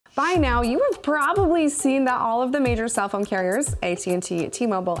By now, you have probably seen that all of the major cell phone carriers, AT&T,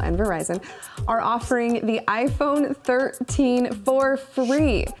 T-Mobile, and Verizon, are offering the iPhone 13 for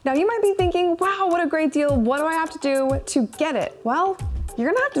free. Now you might be thinking, wow, what a great deal. What do I have to do to get it? Well,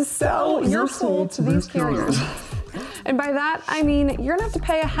 you're gonna have to sell your soul to these carriers. And by that, I mean, you're gonna have to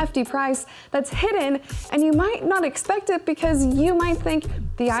pay a hefty price that's hidden, and you might not expect it because you might think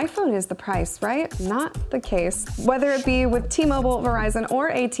the iPhone is the price, right? Not the case. Whether it be with T-Mobile, Verizon, or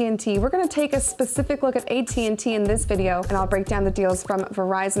AT&T, we're gonna take a specific look at AT&T in this video, and I'll break down the deals from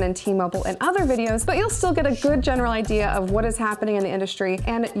Verizon and T-Mobile in other videos, but you'll still get a good general idea of what is happening in the industry,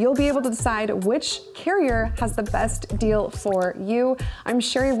 and you'll be able to decide which carrier has the best deal for you. I'm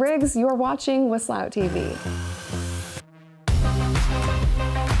Sherry Riggs, you're watching Whistle Out TV.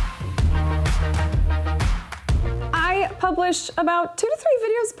 Publish about 2 to 3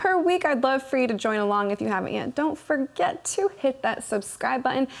 videos per week. I'd love for you to join along if you haven't yet. Don't forget to hit that subscribe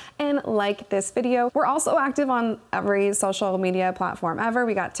button and like this video. We're also active on every social media platform ever.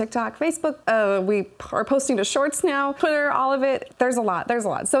 We got TikTok, Facebook, we are posting to Shorts now, Twitter, all of it. There's a lot.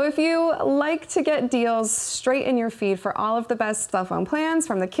 So if you like to get deals straight in your feed for all of the best cell phone plans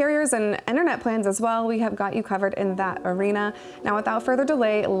from the carriers and internet plans as well, we have got you covered in that arena. Now, without further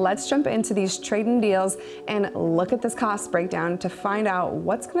delay, let's jump into these trade-in deals and look at this cost breakdown to find out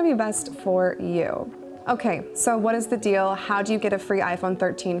what's going to be best for you. Okay, so what is the deal? How do you get a free iPhone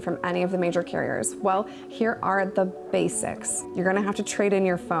 13 from any of the major carriers? Well, here are the basics. You're gonna have to trade in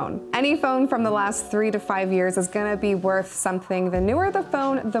your phone. Any phone from the last 3 to 5 years is gonna be worth something. The newer the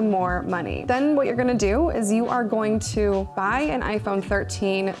phone, the more money. Then what you're gonna do is you are going to buy an iPhone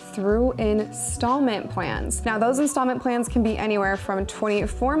 13 through installment plans. Now, those installment plans can be anywhere from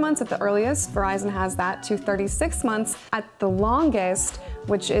 24 months at the earliest, Verizon has that, to 36 months at the longest,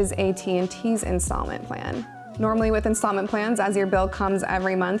 which is AT&T's installment plan. Normally with installment plans, as your bill comes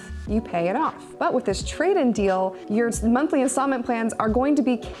every month, you pay it off. But with this trade-in deal, your monthly installment plans are going to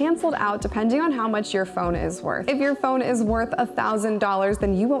be canceled out depending on how much your phone is worth. If your phone is worth $1,000,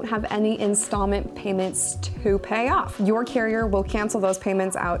 then you won't have any installment payments to pay off. Your carrier will cancel those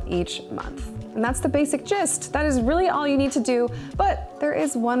payments out each month. And that's the basic gist. That is really all you need to do, but there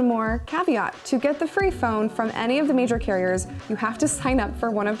is one more caveat. To get the free phone from any of the major carriers, you have to sign up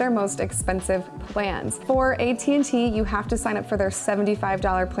for one of their most expensive plans. For AT&T, you have to sign up for their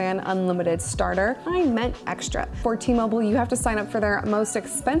 $75 plan unlimited starter. I meant extra. For T-Mobile, you have to sign up for their most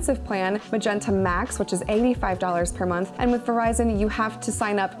expensive plan, Magenta Max, which is $85 per month. And with Verizon, you have to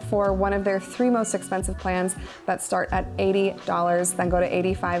sign up for one of their 3 most expensive plans that start at $80, then go to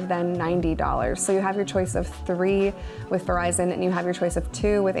 $85, then $90. So you have your choice of 3 with Verizon and you have your choice of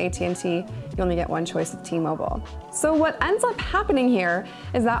 2 with AT&T. You only get 1 choice with T-Mobile. So what ends up happening here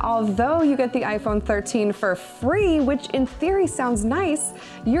is that although you get the iPhone 13 for free, which in theory sounds nice,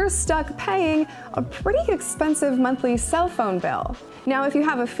 you're stuck paying a pretty expensive monthly cell phone bill. Now, if you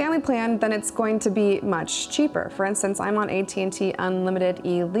have a family plan, then it's going to be much cheaper. For instance, I'm on AT&T Unlimited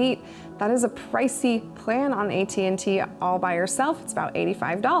Elite. That is a pricey plan on AT&T all by yourself. It's about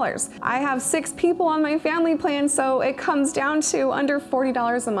 $85. I have 6 people on my family plan, so it comes down to under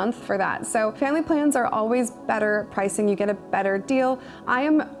 $40 a month for that. So family plans are always better pricing. You get a better deal. I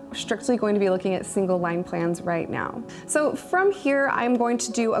am strictly going to be looking at single line plans right now. So from here, I'm going to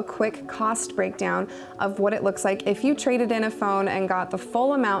do a quick cost breakdown of what it looks like if you traded in a phone and got the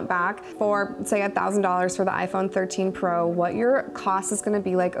full amount back for, say, $1,000 for the iPhone 13 Pro, what your cost is going to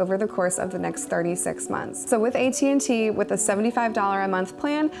be like over the course of the next 36 months. So with AT&T, with a $75 a month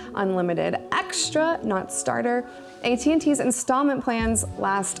plan, unlimited extra, not starter, AT&T's installment plans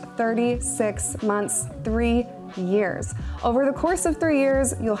last 36 months, 3 years. Over the course of 3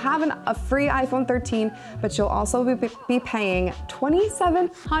 years, you'll have a free iPhone 13, but you'll also be paying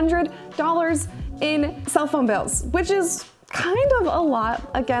 $2,700 in cell phone bills, which is kind of a lot.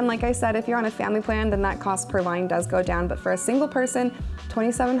 Again, like I said, if you're on a family plan, then that cost per line does go down, but for a single person,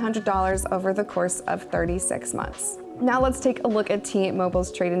 $2,700 over the course of 36 months. Now let's take a look at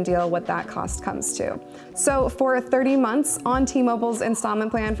T-Mobile's trade-in deal, what that cost comes to. So for 30 months on T-Mobile's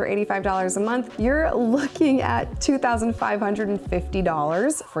installment plan for $85 a month, you're looking at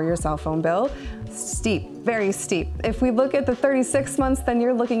 $2,550 for your cell phone bill. Steep, very steep. If we look at the 36 months, then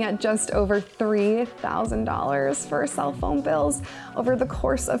you're looking at just over $3,000 for cell phone bills over the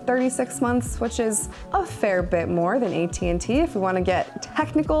course of 36 months, which is a fair bit more than AT&T. If we want to get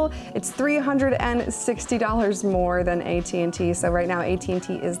technical, it's $360 more than AT&T. So right now,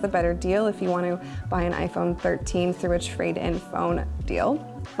 AT&T is the better deal if you want to buy an iPhone 13 through a trade-in phone deal.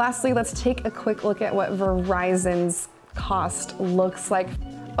 Lastly, let's take a quick look at what Verizon's cost looks like.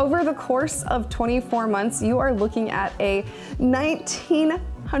 Over the course of 24 months, you are looking at a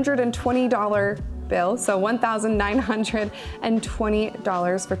 $1,920 bill, so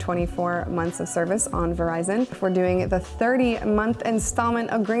 $1,920 for 24 months of service on Verizon. If we're doing the 30-month installment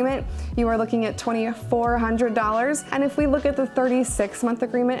agreement, you are looking at $2,400. And if we look at the 36-month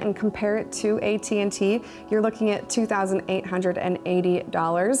agreement and compare it to AT&T, you're looking at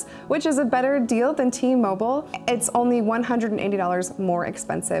 $2,880, which is a better deal than T-Mobile. It's only $180 more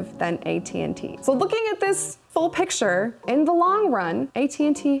expensive than AT&T. So looking at this full picture, in the long run,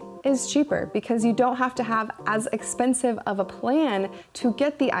 AT&T is cheaper because you don't have to have as expensive of a plan to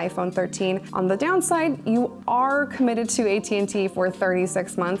get the iPhone 13. On the downside, you are committed to AT&T for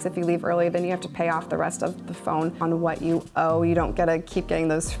 36 months. If you leave early, then you have to pay off the rest of the phone on what you owe. You don't get to keep getting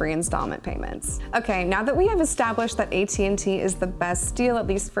those free installment payments. Okay, now that we have established that AT&T is the best deal, at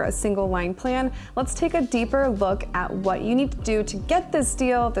least for a single line plan, let's take a deeper look at what you need to do to get this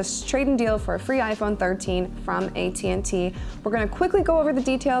deal, this trade-in deal for a free iPhone 13 from AT&T. We're going to quickly go over the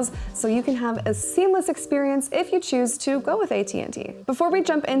details so you can have a seamless experience if you choose to go with AT&T. Before we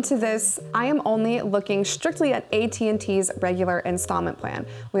jump into this, I am only looking strictly at AT&T's regular installment plan.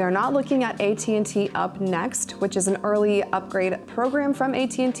 We are not looking at AT&T Up Next, which is an early upgrade program from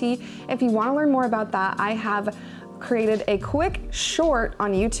AT&T. If you want to learn more about that, I have created a quick short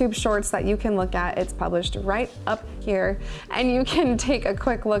on YouTube Shorts that you can look at. It's published right up here, and you can take a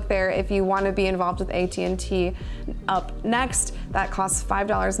quick look there if you want to be involved with AT&T Up Next. That costs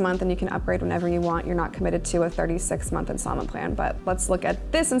 $5 a month, and you can upgrade whenever you want. You're not committed to a 36-month installment plan, but let's look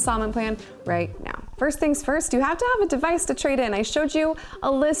at this installment plan right now. First things first, you have to have a device to trade in. I showed you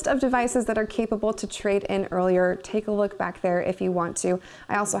a list of devices that are capable to trade in earlier. Take a look back there if you want to.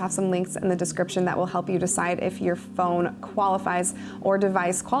 I also have some links in the description that will help you decide if your phone qualifies or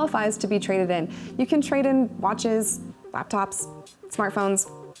device qualifies to be traded in. You can trade in watches, laptops, smartphones,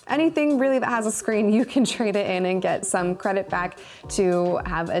 anything really that has a screen. You can trade it in and get some credit back to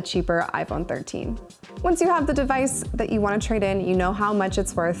have a cheaper iPhone 13. Once you have the device that you want to trade in, you know how much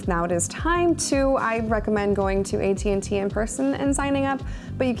it's worth. Now it is time to, I recommend going to AT&T in person and signing up,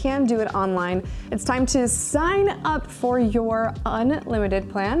 but you can do it online. It's time to sign up for your unlimited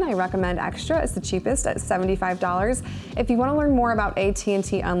plan. I recommend Extra. It's the cheapest at $75. If you want to learn more about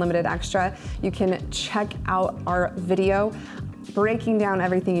AT&T Unlimited Extra, you can check out our video breaking down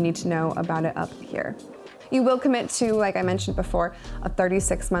everything you need to know about it up here. You will commit to, like I mentioned before, a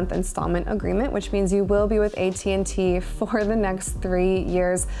 36-month installment agreement, which means you will be with AT&T for the next 3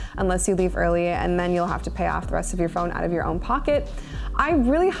 years unless you leave early, and then you'll have to pay off the rest of your phone out of your own pocket. I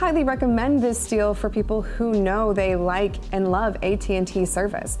really highly recommend this deal for people who know they like and love AT&T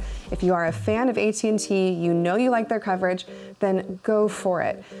service. If you are a fan of AT&T, you know you like their coverage, then go for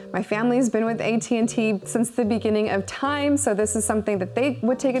it. My family's been with AT&T since the beginning of time, so this is something that they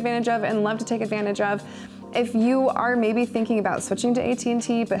would take advantage of and love to take advantage of. If you are maybe thinking about switching to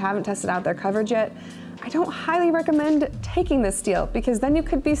AT&T but haven't tested out their coverage yet, I don't highly recommend taking this deal because then you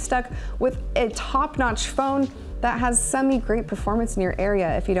could be stuck with a top-notch phone that has semi-great performance in your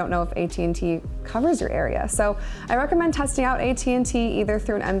area if you don't know if AT&T covers your area. So I recommend testing out AT&T either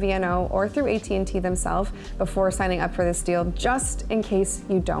through an MVNO or through AT&T themselves before signing up for this deal, just in case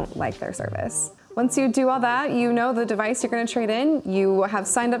you don't like their service. Once you do all that, you know the device you're going to trade in, you have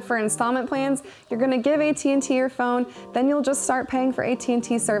signed up for installment plans, you're going to give AT&T your phone, then you'll just start paying for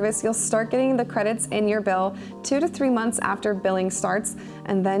AT&T service. You'll start getting the credits in your bill 2 to 3 months after billing starts,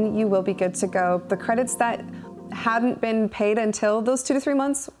 and then you will be good to go. The credits that hadn't been paid until those 2 to 3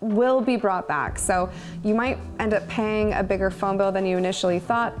 months will be brought back. So you might end up paying a bigger phone bill than you initially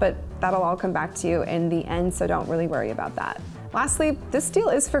thought, but that'll all come back to you in the end, so don't really worry about that. Lastly, this deal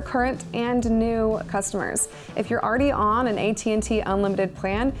is for current and new customers. If you're already on an AT&T Unlimited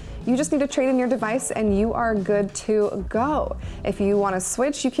plan, you just need to trade in your device and you are good to go. If you want to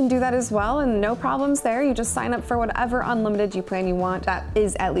switch, you can do that as well, and no problems there. You just sign up for whatever unlimited plan you want that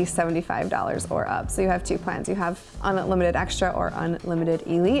is at least $75 or up. So you have 2 plans. You have Unlimited Extra or Unlimited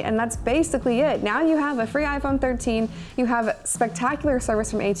Elite, and that's basically it. Now you have a free iPhone 13. You have spectacular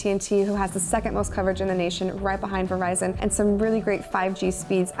service from AT&T, who has the 2nd most coverage in the nation, right behind Verizon, and some really great 5G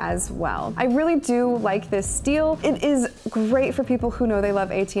speeds as well. I really do like this deal. It is great for people who know they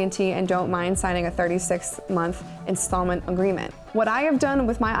love AT&T and don't mind signing a 36-month installment agreement. What I have done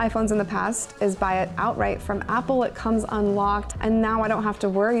with my iPhones in the past is buy it outright from Apple. It comes unlocked, and now I don't have to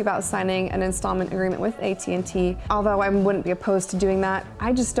worry about signing an installment agreement with AT&T, although I wouldn't be opposed to doing that.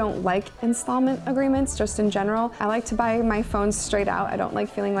 I just don't like installment agreements just in general. I like to buy my phones straight out. I don't like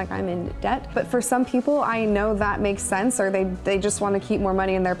feeling like I'm in debt, but for some people, I know that makes sense, or they just want to keep more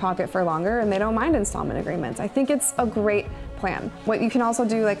money in their pocket for longer and they don't mind installment agreements. I think it's a great plan. What you can also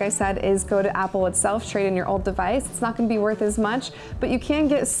do, like I said, is go to Apple itself, trade in your old device. It's not gonna be worth as much, but you can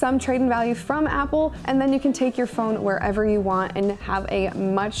get some trade-in value from Apple, and then you can take your phone wherever you want and have a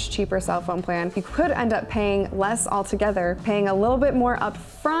much cheaper cell phone plan. You could end up paying less altogether, paying a little bit more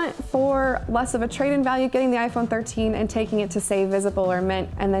upfront for less of a trade-in value, getting the iPhone 13 and taking it to say Visible or Mint,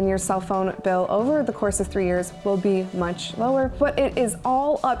 and then your cell phone bill over the course of 3 years will be much lower. But it is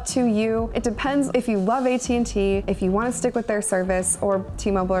all up to you. It depends if you love AT&T, if you want to stick with their service, or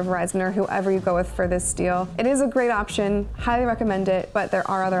T-Mobile or Verizon or whoever you go with for this deal. It is a great option, highly recommend it, but there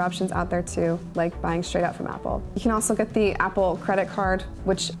are other options out there too, like buying straight out from Apple. You can also get the Apple credit card,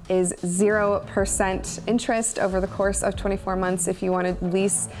 which is 0% interest over the course of 24 months. If you want to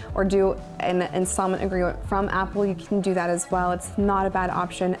lease or do an installment agreement from Apple, you can do that as well. It's not a bad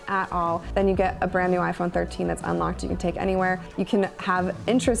option at all. Then you get a brand new iPhone 13 that's unlocked, you can take anywhere. You can have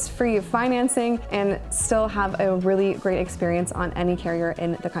interest-free financing and still have a really great experience on any carrier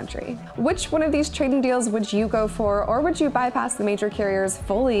in the country. Which one of these trade-in deals would you go for, or would you bypass the major carriers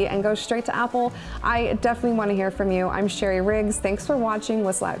fully and go straight to Apple? I definitely want to hear from you. I'm Sherry Riggs. Thanks for watching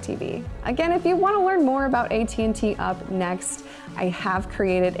Whistle Out TV. Again, if you want to learn more about AT&T up next, I have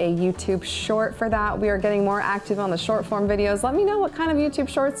created a YouTube short for that. We are getting more active on the short form videos. Let me know what kind of YouTube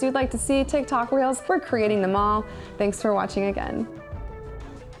shorts you'd like to see, TikTok Reels. We're creating them all. Thanks for watching again.